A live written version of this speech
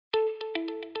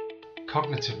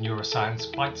Cognitive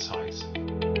Neuroscience Bite-Size.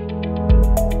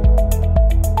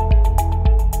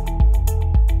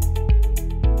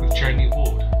 With Jamie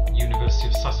Ward, University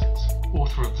of Sussex,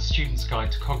 author of The Student's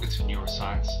Guide to Cognitive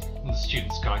Neuroscience and The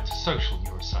Student's Guide to Social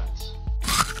Neuroscience.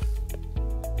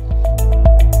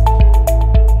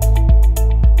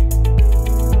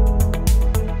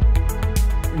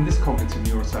 In this Cognitive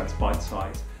Neuroscience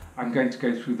Bite-Size, I'm going to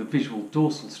go through the visual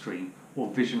dorsal stream,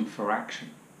 or vision for action.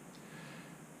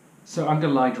 So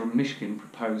Ungerleider and Mishkin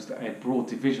proposed a broad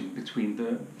division between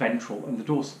the ventral and the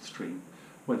dorsal stream,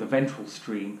 where the ventral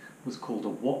stream was called a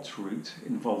what route,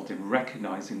 involved in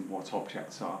recognizing what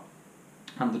objects are,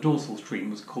 and the dorsal stream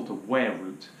was called a where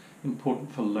route,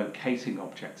 important for locating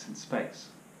objects in space.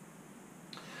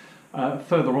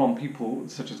 Further on, people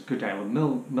such as Goodale and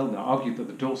Milner argued that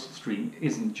the dorsal stream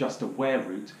isn't just a where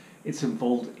route, it's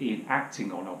involved in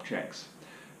acting on objects.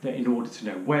 That in order to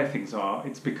know where things are,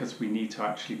 it's because we need to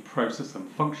actually process them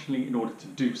functionally in order to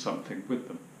do something with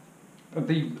them.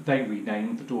 They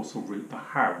renamed the dorsal route the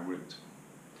how route.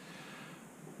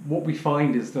 What we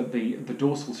find is that the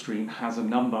dorsal stream has a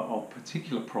number of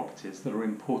particular properties that are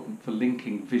important for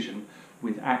linking vision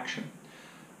with action.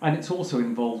 And it's also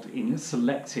involved in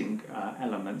selecting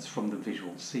elements from the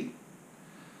visual scene.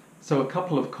 So a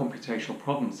couple of computational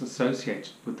problems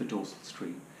associated with the dorsal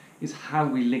stream is how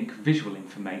we link visual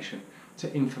information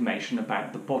to information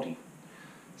about the body.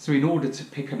 So in order to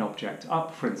pick an object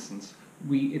up, for instance,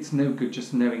 it's no good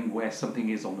just knowing where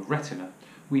something is on the retina.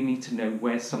 We need to know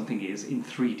where something is in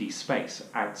 3D space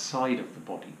outside of the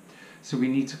body. So we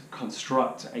need to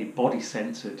construct a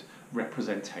body-centered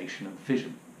representation of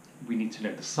vision. We need to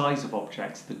know the size of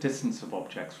objects, the distance of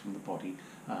objects from the body,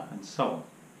 and so on.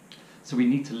 So we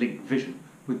need to link vision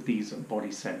with these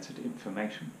body-centered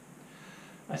information.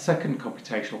 A second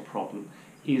computational problem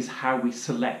is how we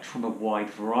select from a wide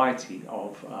variety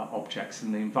of objects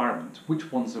in the environment.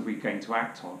 Which ones are we going to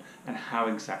act on, and how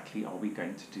exactly are we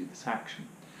going to do this action?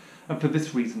 And for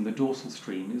this reason, the dorsal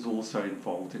stream is also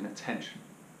involved in attention.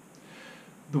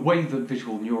 The way that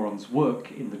visual neurons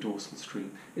work in the dorsal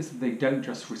stream is that they don't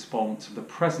just respond to the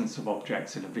presence of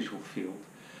objects in a visual field.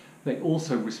 They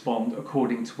also respond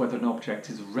according to whether an object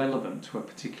is relevant to a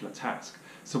particular task.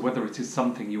 So whether it is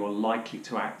something you are likely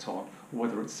to act on, or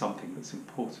whether it's something that's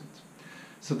important.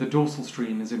 So the dorsal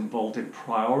stream is involved in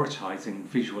prioritizing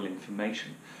visual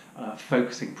information,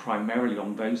 focusing primarily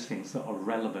on those things that are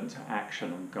relevant to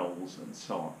action and goals and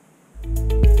so on.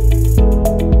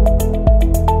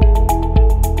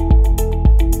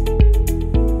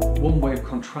 One way of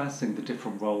contrasting the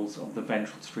different roles of the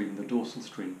ventral stream and the dorsal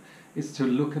stream is to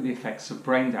look at the effects of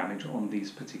brain damage on these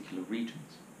particular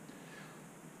regions.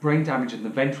 Brain damage in the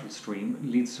ventral stream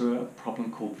leads to a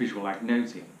problem called visual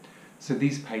agnosia. So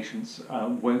these patients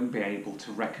won't be able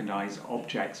to recognize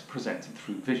objects presented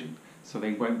through vision. So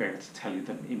they won't be able to tell you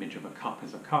that an image of a cup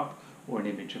is a cup or an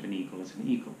image of an eagle is an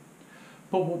eagle.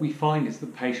 But what we find is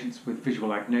that patients with visual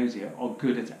agnosia are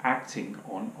good at acting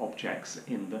on objects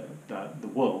in the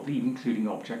world, including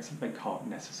objects that they can't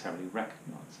necessarily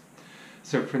recognize.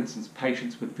 So for instance,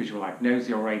 patients with visual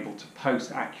agnosia are able to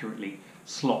post accurately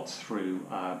slots through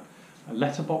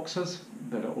letterboxes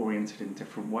that are oriented in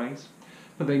different ways,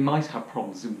 but they might have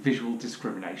problems in visual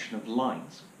discrimination of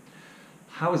lines.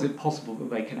 How is it possible that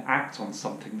they can act on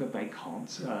something that they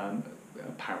can't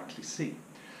apparently see?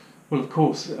 Well, of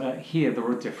course, here there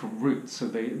are different routes. So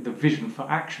the vision for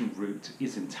action route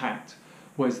is intact,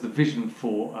 whereas the vision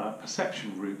for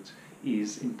perception route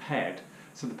is impaired.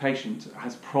 So the patient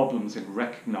has problems in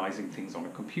recognizing things on a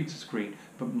computer screen,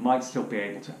 but might still be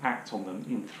able to act on them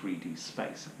in 3D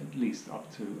space, at least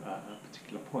up to a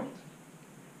particular point.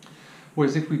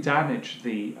 Whereas if we damage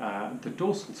the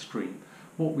dorsal stream,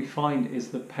 what we find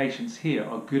is that patients here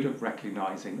are good at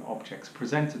recognizing objects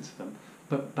presented to them,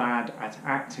 but bad at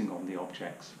acting on the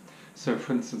objects. So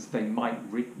for instance, they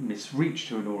might misreach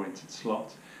to an oriented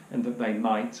slot, and that they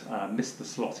might miss the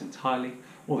slot entirely,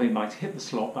 or they might hit the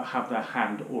slot but have their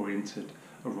hand oriented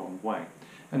a wrong way.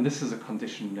 And this is a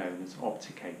condition known as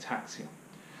optic ataxia.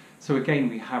 So again,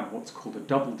 we have what's called a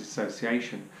double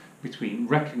dissociation between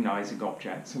recognizing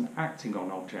objects and acting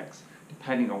on objects,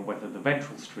 depending on whether the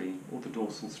ventral stream or the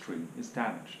dorsal stream is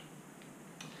damaged.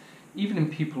 Even in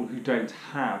people who don't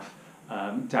have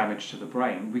damage to the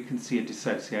brain, we can see a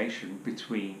dissociation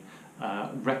between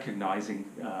recognizing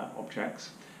objects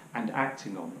and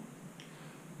acting on them.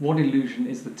 One illusion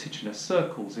is the Titchener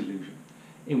circles illusion,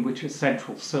 in which a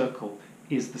central circle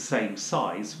is the same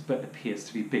size but appears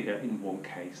to be bigger in one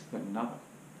case than another.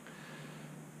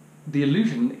 The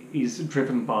illusion is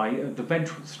driven by the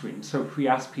ventral stream. So if we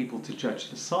ask people to judge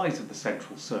the size of the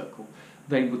central circle,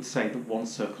 they would say that one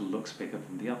circle looks bigger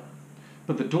than the other.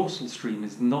 But the dorsal stream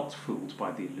is not fooled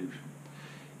by the illusion.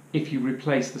 If you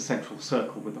replace the central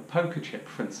circle with a poker chip,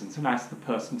 for instance, and ask the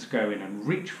person to go in and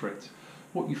reach for it,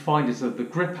 what you find is that the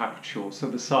grip aperture, so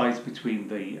the size between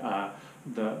the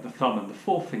thumb and the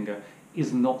forefinger,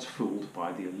 is not fooled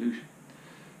by the illusion.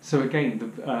 So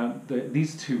again,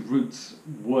 these two routes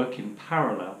work in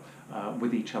parallel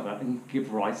with each other and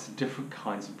give rise to different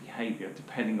kinds of behaviour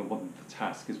depending on whether the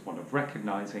task is one of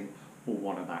recognising or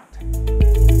one of acting.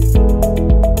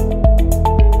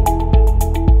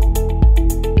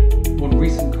 One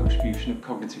recent contribution of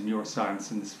cognitive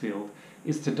neuroscience in this field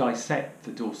is to dissect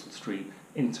the dorsal stream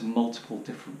into multiple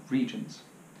different regions.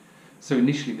 So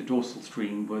initially the dorsal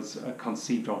stream was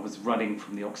conceived of as running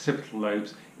from the occipital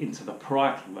lobes into the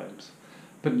parietal lobes.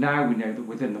 But now we know that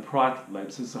within the parietal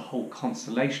lobes there's a whole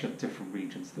constellation of different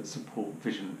regions that support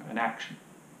vision and action.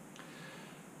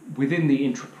 Within the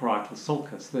intraparietal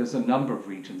sulcus there's a number of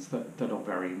regions that are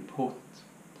very important.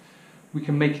 We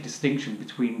can make a distinction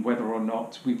between whether or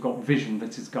not we've got vision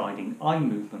that is guiding eye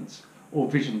movements or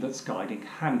vision that's guiding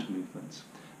hand movements.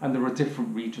 And there are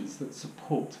different regions that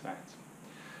support that.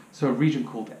 So a region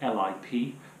called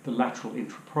LIP, the lateral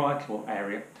intraparietal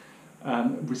area,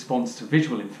 responds to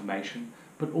visual information,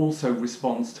 but also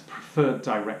responds to preferred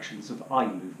directions of eye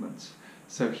movements.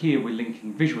 So here we're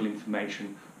linking visual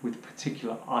information with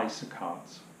particular eye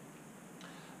saccades.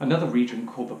 Another region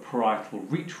called the parietal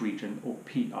reach region, or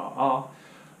PRR,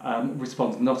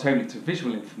 responds not only to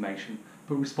visual information,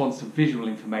 but responds to visual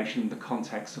information in the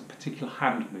context of particular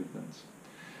hand movements.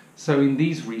 So in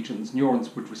these regions,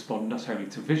 neurons would respond not only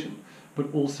to vision,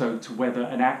 but also to whether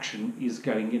an action is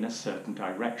going in a certain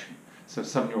direction. So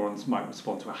some neurons might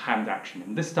respond to a hand action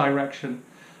in this direction,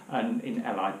 and in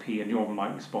LIP, a neuron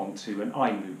might respond to an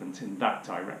eye movement in that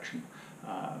direction,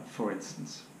 for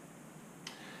instance.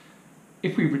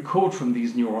 If we record from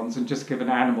these neurons and just give an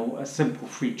animal a simple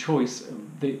free choice,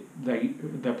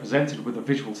 they're presented with a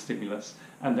visual stimulus,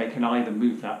 and they can either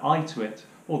move their eye to it,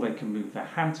 or they can move their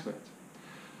hand to it.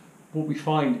 What we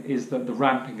find is that the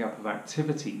ramping up of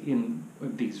activity in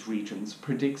these regions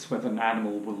predicts whether an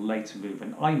animal will later move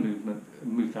an eye movement,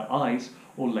 move their eyes,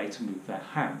 or later move their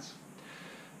hands.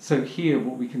 So here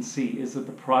what we can see is that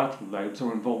the parietal lobes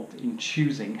are involved in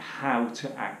choosing how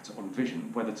to act on vision,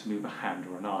 whether to move a hand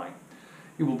or an eye.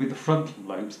 It will be the frontal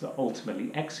lobes that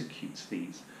ultimately executes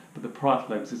these, but the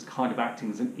parietal lobes is kind of acting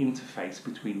as an interface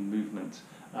between movement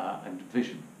and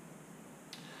vision.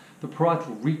 The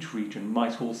parietal reach region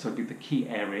might also be the key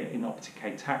area in optic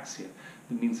ataxia.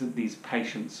 That means that these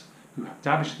patients who have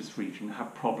damaged this region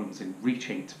have problems in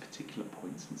reaching to particular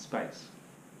points in space.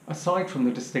 Aside from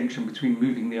the distinction between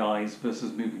moving the eyes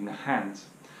versus moving the hands,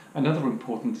 another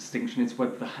important distinction is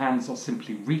whether the hands are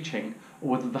simply reaching or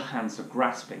whether the hands are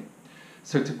grasping.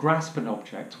 So to grasp an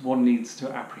object, one needs to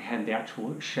apprehend the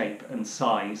actual shape and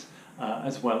size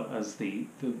as well as the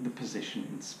position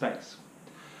in space.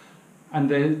 And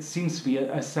there seems to be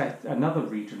another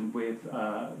region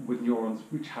with neurons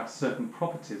which have certain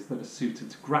properties that are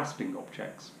suited to grasping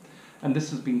objects. And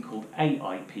this has been called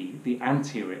AIP, the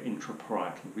anterior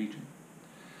intraparietal region.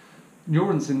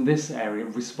 Neurons in this area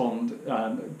respond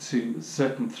to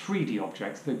certain 3D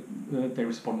objects. They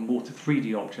respond more to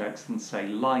 3D objects than, say,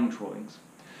 line drawings.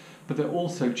 But they're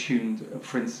also tuned,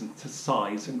 for instance, to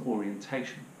size and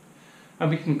orientation. And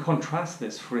we can contrast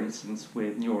this, for instance,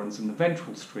 with neurons in the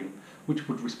ventral stream, which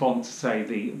would respond to, say,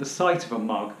 the sight of a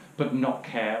mug, but not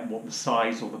care what the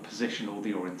size or the position or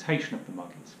the orientation of the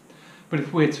mug is. But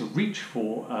if we're to reach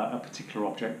for a particular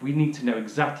object, we need to know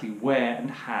exactly where and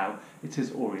how it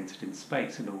is oriented in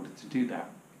space in order to do that.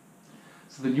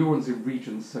 So the neurons in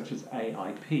regions such as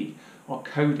AIP are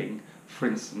coding, for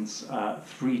instance,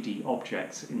 3D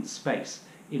objects in space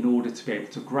in order to be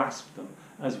able to grasp them,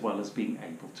 as well as being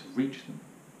able to reach them.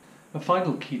 A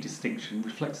final key distinction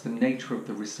reflects the nature of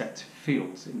the receptive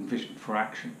fields in vision for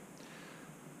action.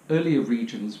 Earlier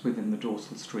regions within the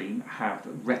dorsal stream have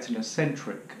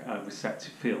retinocentric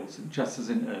receptive fields, just as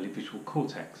in early visual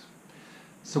cortex.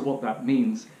 So what that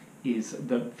means is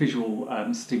that visual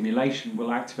stimulation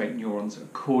will activate neurons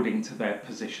according to their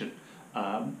position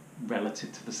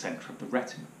relative to the centre of the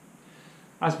retina.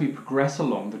 As we progress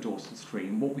along the dorsal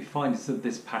stream, what we find is that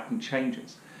this pattern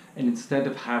changes, and instead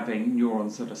of having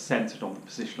neurons that are centred on the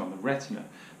position on the retina,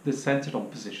 they're centred on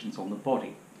positions on the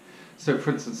body. So,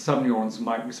 for instance, some neurons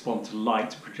might respond to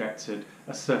light projected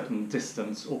a certain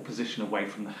distance or position away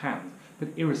from the hand, but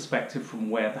irrespective from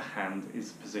where the hand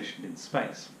is positioned in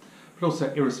space, but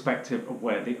also irrespective of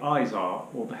where the eyes are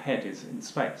or the head is in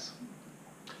space.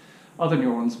 Other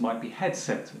neurons might be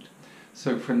head-centred.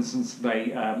 So, for instance,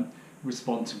 they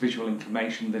respond to visual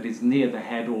information that is near the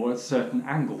head or at a certain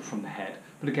angle from the head,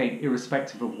 but again,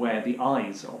 irrespective of where the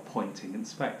eyes are pointing in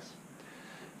space.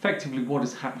 Effectively, what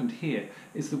has happened here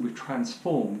is that we've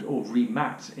transformed or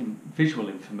remapped visual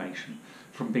information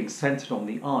from being centered on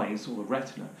the eyes or the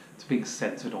retina to being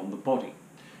centered on the body.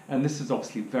 And this is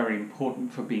obviously very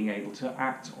important for being able to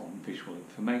act on visual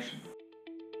information.